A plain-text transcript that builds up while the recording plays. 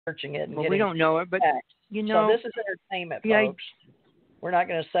researching it and Well, getting we don't know her, but facts. you know, So this is entertainment, folks. We're not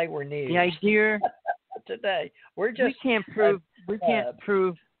going to say we're news. the idea today. We're just we can't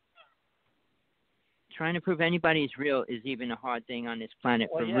prove. Trying to prove anybody is real is even a hard thing on this planet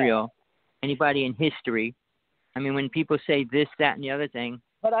for real. Anybody in history. I mean, when people say this, that, and the other thing,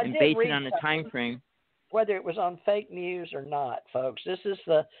 and base it on a time frame. Whether it was on fake news or not, folks, this is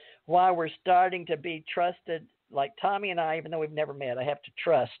why we're starting to be trusted. Like Tommy and I, even though we've never met, I have to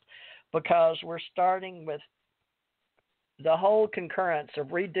trust because we're starting with the whole concurrence of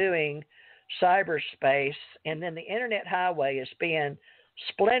redoing cyberspace, and then the internet highway is being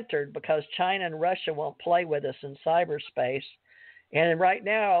splintered because China and Russia won't play with us in cyberspace. And right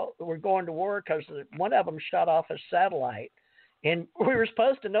now we're going to war because one of them shot off a satellite. And we were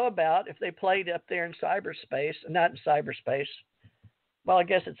supposed to know about if they played up there in cyberspace, not in cyberspace. Well, I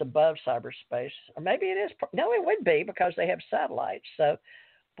guess it's above cyberspace. Or maybe it is. No, it would be because they have satellites. So,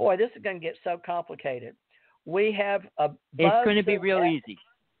 boy, this is going to get so complicated. We have a buzz. It's going to be real easy.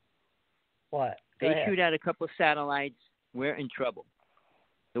 What? They shoot out a couple of satellites. We're in trouble.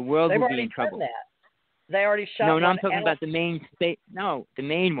 The world will be in trouble. Done that. They already shot. No, I'm talking about the main space. No, the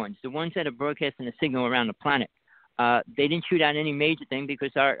main ones, the ones that are broadcasting a signal around the planet. They didn't shoot out any major thing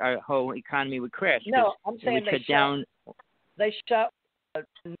because our whole economy would crash. No, I'm saying they shut down. They shot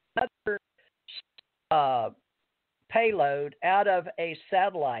another payload out of a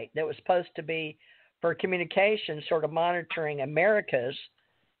satellite that was supposed to be for communication, sort of monitoring America's.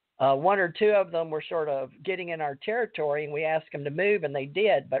 One or two of them were sort of getting in our territory, and we asked them to move, and they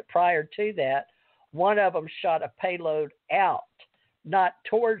did. But prior to that, one of them shot a payload out, not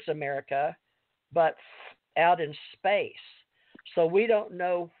towards America, but out in space. So we don't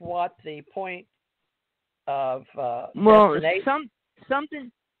know what the point of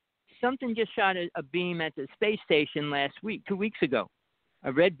something just shot a beam at the space station 2 weeks ago.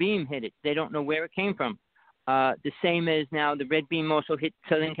 A red beam hit it. They don't know where it came from. The same as now the red beam also hit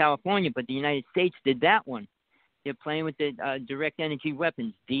Southern California, but the United States did that one. They're playing with the direct energy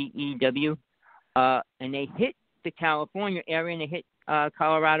weapons, DEW, and they hit the California area and they hit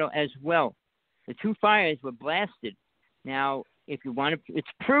Colorado as well. The two fires were blasted. Now, if you want to, it's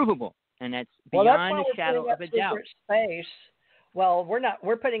provable, and that's beyond a shadow of a doubt. Space. Well,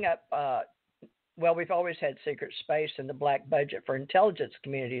 we're putting up. Well, we've always had secret space in the black budget for intelligence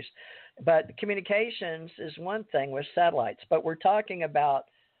communities, but communications is one thing with satellites. But we're talking about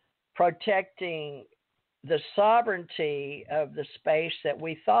protecting the sovereignty of the space that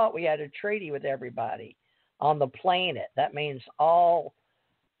we thought we had a treaty with everybody on the planet. That means all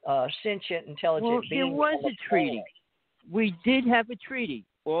sentient, intelligent beings. There was a treaty. We did have a treaty.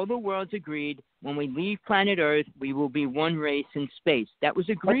 All the worlds agreed when we leave planet Earth, we will be one race in space. That was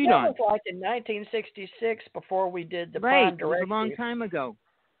agreed on. That was like in 1966 before we did the Prime Directive. Right, it was a long time ago.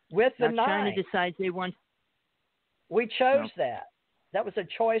 With the now China decides they want. We chose that. That was a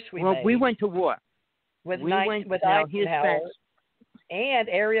choice we made. Well, we went to war. With Eisenhower and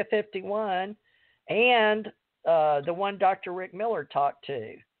Area 51 and the one Dr. Rick Miller talked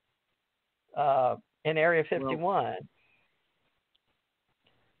to in Area 51.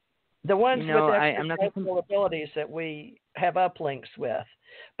 The ones with extraterrestrial abilities that we have uplinks with.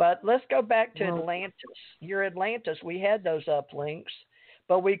 But let's go back to Atlantis. Your Atlantis, we had those uplinks,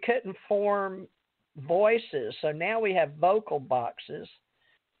 but we couldn't form voices. So now we have vocal boxes.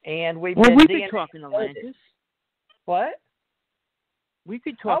 And we could talk in Atlantis. What? We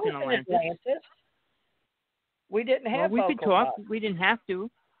could talk in Atlantis. We didn't have vocal we could talk. boxes. We didn't have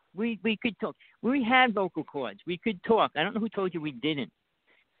to. We could talk. We had vocal cords. We could talk. I don't know who told you we didn't.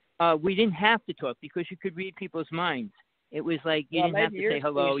 We didn't have to talk because you could read people's minds. It was like you didn't have to say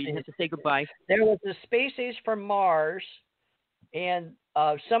hello. You didn't have to say goodbye. There was a species from Mars, and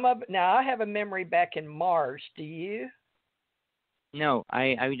now I have a memory back in Mars. Do you? No,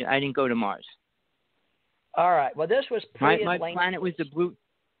 I didn't go to Mars. All right. Well, this was my planet was the blue.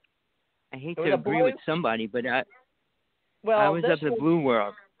 I hate to agree with somebody, but I was of the blue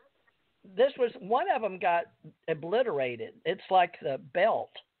world. This was one of them got obliterated. It's like the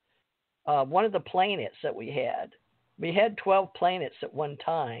belt. One of the planets that we had. We had 12 planets at one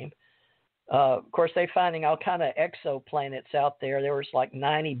time. Of course, they're finding all kind of exoplanets out there. There was like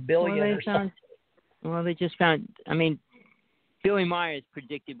 90 billion they just found. I mean, Billy Myers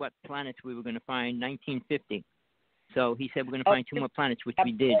predicted what planets we were going to find in 1950. So he said we're going to find 2 more planets, which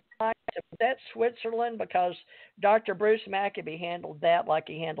we did. That's Switzerland because Dr. Bruce Maccabee handled that like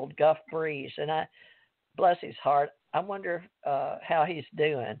he handled Guff Breeze. And bless his heart, I wonder how he's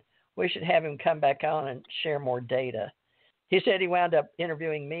doing. We should have him come back on and share more data. He said he wound up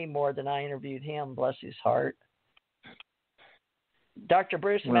interviewing me more than I interviewed him, bless his heart. Dr.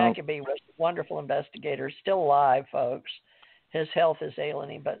 Bruce Maccabee was a wonderful investigator, still alive, folks. His health is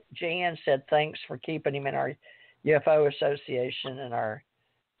ailing him, but Jan said thanks for keeping him in our UFO Association and our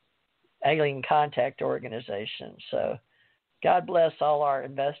Alien Contact Organization. So God bless all our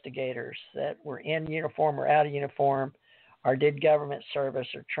investigators that were in uniform or out of uniform or did government service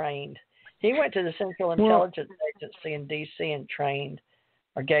or trained. He went to the Central Intelligence Agency in D.C. and trained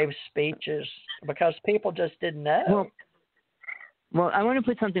or gave speeches because people just didn't know. Well, I want to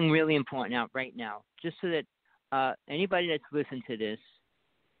put something really important out right now, just so that anybody that's listened to this,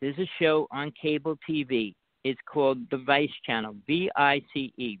 there's a show on cable TV. It's called the Vice Channel,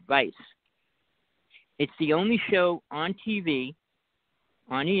 V-I-C-E, Vice. It's the only show on TV,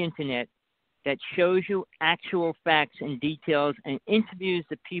 on the internet, that shows you actual facts and details and interviews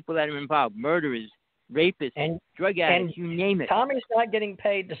the people that are involved, murderers, rapists, and drug addicts, you name it. Tommy's not getting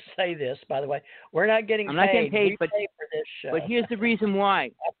paid to say this, by the way. We're not getting paid. I'm not getting paid, we pay for this show. But here's the reason why.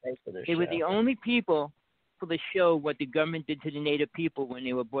 I pay for this they were the only people for the show what the government did to the Native people when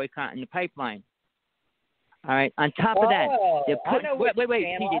they were boycotting the pipeline. All right. On top of that, they put, wait,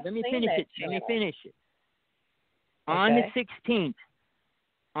 TD, let me finish it. On the 16th,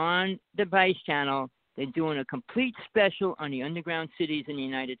 on the Vice Channel, they're doing a complete special on the underground cities in the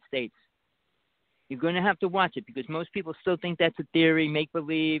United States. You're going to have to watch it because most people still think that's a theory,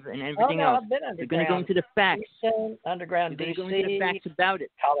 make-believe, and everything else. They're going to go into the facts. Houston, underground D.C. They're going to go into the facts about it.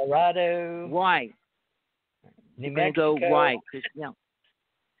 Colorado. Why? New Mexico. Go why? Because,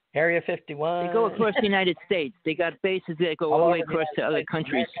 Area 51. They go across the United States. They got bases that go all the way across to other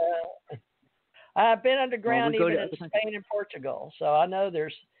countries. I've been underground even in Spain and Portugal. So I know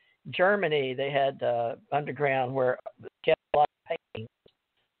there's Germany. They had underground where they kept a lot of paintings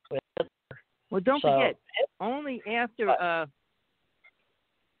with Hitler. Well, don't forget, only after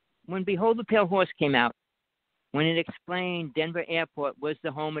when Behold the Pale Horse came out, when it explained Denver Airport was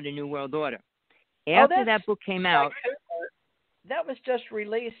the home of the New World Order. After that book came out, that was just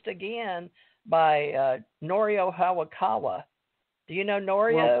released again by Norio Hawakawa. Do you know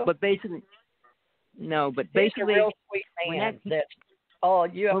Norio? Well, but basically, no. But He's basically, a real sweet man. That's all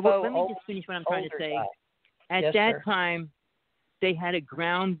UFO. Well, let me just finish what I'm trying to say. At that time, they had a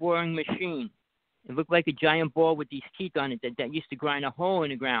ground boring machine. It looked like a giant ball with these teeth on it that used to grind a hole in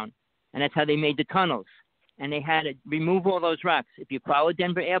the ground, and that's how they made the tunnels. And they had to remove all those rocks. If you follow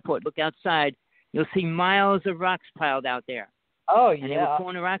Denver Airport, look outside, you'll see miles of rocks piled out there. Oh, yeah. And they were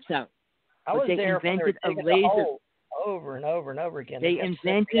pulling the rocks out. I was there invented a laser over and over and over again. They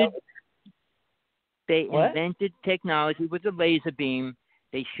invented technology with a laser beam.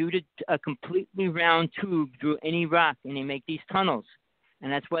 They shoot a completely round tube through any rock, and they make these tunnels.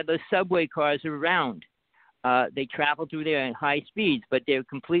 And that's why those subway cars are round. They travel through there at high speeds, but they're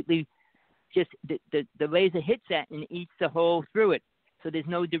completely just the laser hits that and eats the hole through it. So there's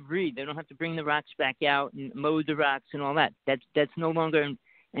no debris. They don't have to bring the rocks back out and mow the rocks and all that. That's no longer.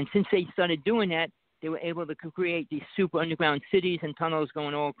 And since they started doing that, they were able to create these super underground cities and tunnels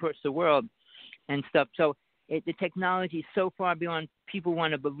going all across the world and stuff. So the technology is so far beyond people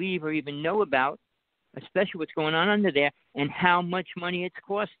want to believe or even know about, especially what's going on under there and how much money it's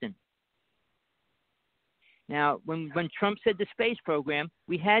costing. Now, when Trump said the space program,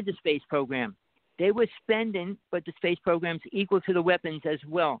 we had the space program. They were spending, but the space program's equal to the weapons as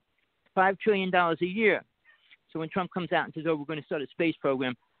well, $5 trillion a year. So when Trump comes out and says, "Oh, we're going to start a space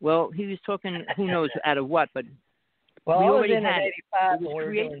program," well, he was talking, who knows out of what, but we already had it. 85 when we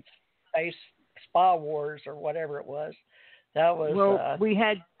were doing space spa wars or whatever it was. That was we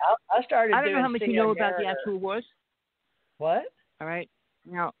had. I started. I don't know how much you know about the actual wars. What? All right.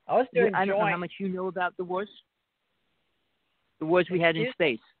 Now I was doing. I don't know how much you know about the wars. The wars we had in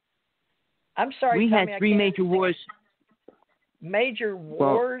space. I'm sorry. We had three major wars. Major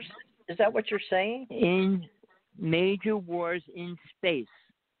wars? Is that what you're saying? In major wars in space.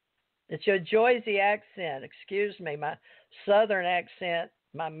 It's your Jersey accent. Excuse me, my southern accent,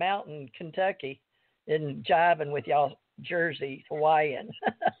 my mountain Kentucky, isn't jiving with y'all Jersey Hawaiian.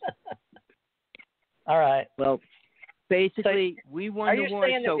 All right. Well, basically, we won the war so far. Are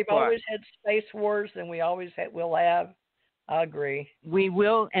you saying that we've always had space wars and we always will have? I agree. We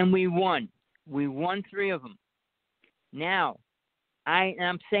will, and we won. We won 3 of them. Now,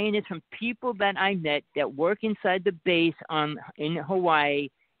 I'm saying this from people that I met that work inside the base in Hawaii,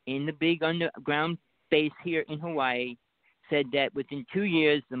 in the big underground base here in Hawaii, said that within 2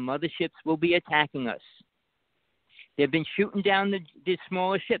 years, the motherships will be attacking us. They've been shooting down the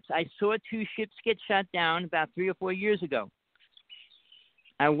smaller ships. I saw 2 ships get shot down about 3 or 4 years ago.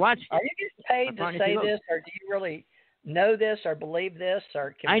 I watched. Are you getting paid to say this, or do you really know this, or believe this,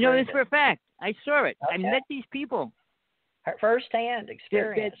 or? I know this for a fact. I saw it. Okay. I met these people. Firsthand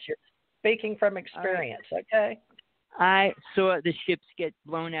experience. You're speaking from experience, okay? I saw the ships get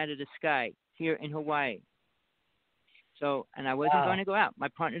blown out of the sky here in Hawaii. So, and I wasn't going to go out. My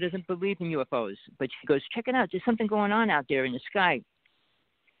partner doesn't believe in UFOs, but she goes, check it out. There's something going on out there in the sky.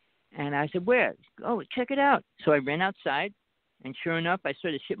 And I said, where? Oh, check it out. So I ran outside, and sure enough, I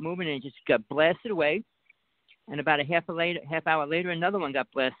saw the ship moving, and it just got blasted away. And about a half hour later, another one got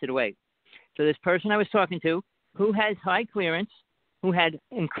blasted away. So this person I was talking to, who has high clearance, who had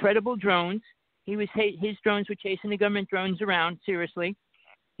incredible drones, his drones were chasing the government drones around, seriously.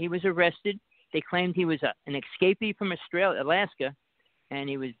 He was arrested. They claimed he was an escapee from Alaska, and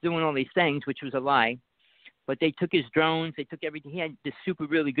he was doing all these things, which was a lie. But they took his drones. They took everything. He had this super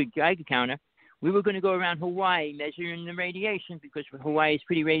really good Geiger counter. We were going to go around Hawaii measuring the radiation because Hawaii is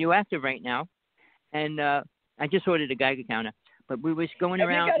pretty radioactive right now. And I just ordered a Geiger counter. But we was going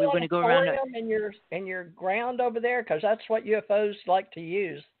around. We were going to go around. In your ground over there, because that's what UFOs like to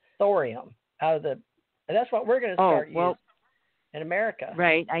use, thorium out of the. And that's what we're going to start using in America.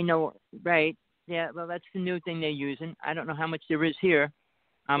 Right, I know. Right, yeah. Well, that's the new thing they're using. I don't know how much there is here.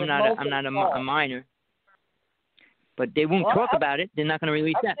 I'm not a miner. But they won't talk about it. They're not going to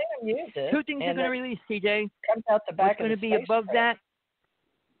release that. Two things they're going to release, TJ. Comes out the back. What's going to be above that?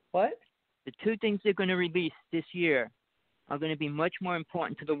 What? The two things they're going to release this year are going to be much more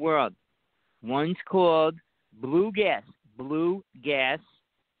important to the world. One's called blue gas,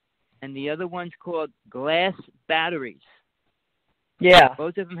 and the other one's called glass batteries. Yeah.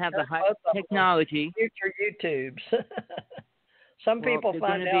 Both of them have the high technology. Future YouTubes. Some people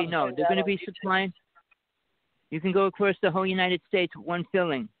find out. They're going to be supplying. You can go across the whole United States with one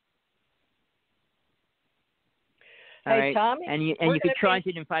filling. All right? Tommy, and you can charge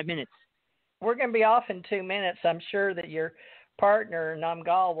it in 5 minutes. We're going to be off in 2 minutes. I'm sure that your partner,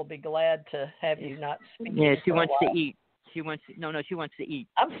 Namgal, will be glad to have you not speak. Yeah, she wants to eat. She wants to eat.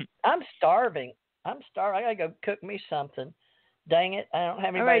 I'm starving. I got to go cook me something. Dang it, I don't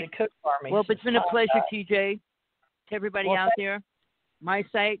have anybody to cook for me. Well, it's been a pleasure, TJ. To everybody out there, my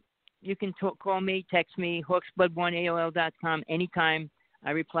site, you can call me, text me, hawksblood1aol.com anytime.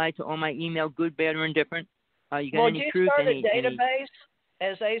 I reply to all my email, good, bad, or indifferent. You got any truth? Well, do you start a database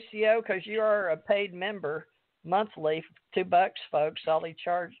as ACO, because you are a paid member monthly, $2, folks. All we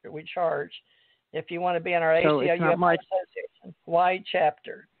charge if you want to be in our ACO UFO Association Hawaii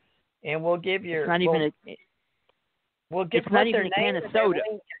chapter, and we'll give you. It's not even We'll get it's not even a can of soda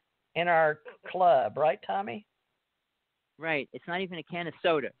in our club, right, Tommy? Right. It's not even a can of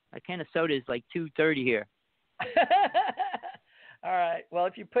soda. A can of soda is like $2.30 here. All right. Well,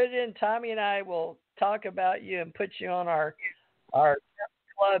 if you put it in, Tommy and I will talk about you and put you on our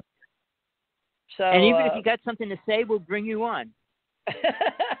club. So, and even if you got something to say, we'll bring you on.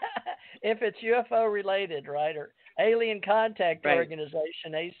 If it's UFO related, right, or Alien Contact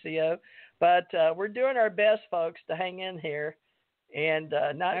Organization, ACO. But we're doing our best, folks, to hang in here and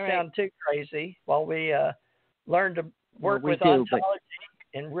not sound too crazy while we learn to work with ontology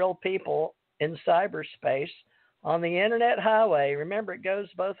and real people in cyberspace on the internet highway. Remember, it goes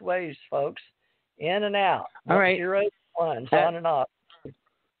both ways, folks, in and out. All right. Zeros, ones, on and off.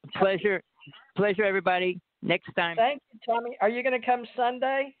 Pleasure, everybody. Next time. Thank you, Tommy. Are you going to come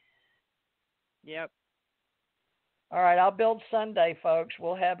Sunday? Yep. All right, I'll build Sunday, folks.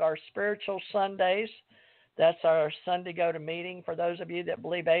 We'll have our spiritual Sundays. That's our Sunday go-to meeting for those of you that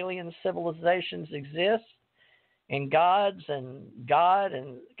believe alien civilizations exist and God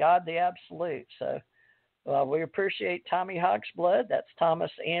the Absolute. So we appreciate Tommy Hawksblood. That's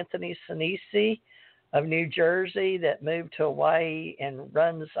Thomas Anthony Sinisi of New Jersey that moved to Hawaii and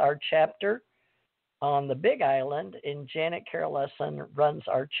runs our chapter on the Big Island. And Janet Carolesson runs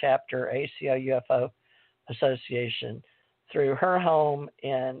our chapter, ACO UFO Association, through her home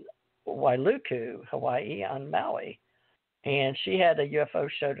in Wailuku, Hawaii, on Maui. And she had a UFO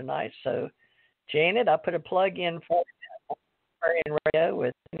show tonight. So, Janet, I put a plug in for her in radio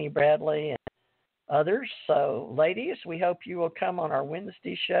with Penny Bradley and others. So, ladies, we hope you will come on our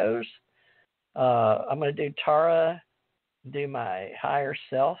Wednesday shows. I'm going to do Tara, do my higher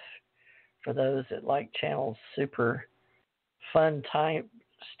self for those that like channels super fun type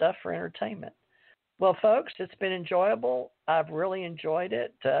stuff for entertainment. Well, folks, it's been enjoyable. I've really enjoyed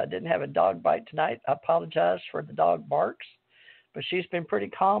it. Didn't have a dog bite tonight. I apologize for the dog barks, but she's been pretty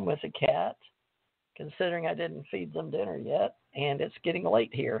calm with the cat, considering I didn't feed them dinner yet, and it's getting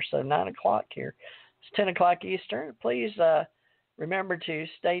late here, so 9 o'clock here. It's 10 o'clock Eastern. Please remember to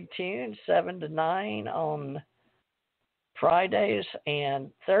stay tuned 7 to 9 on Fridays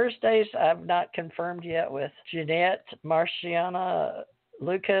and Thursdays. I've not confirmed yet with Jeanette, Marciana,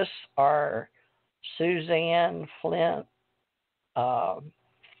 Lucas, or Suzanne Flint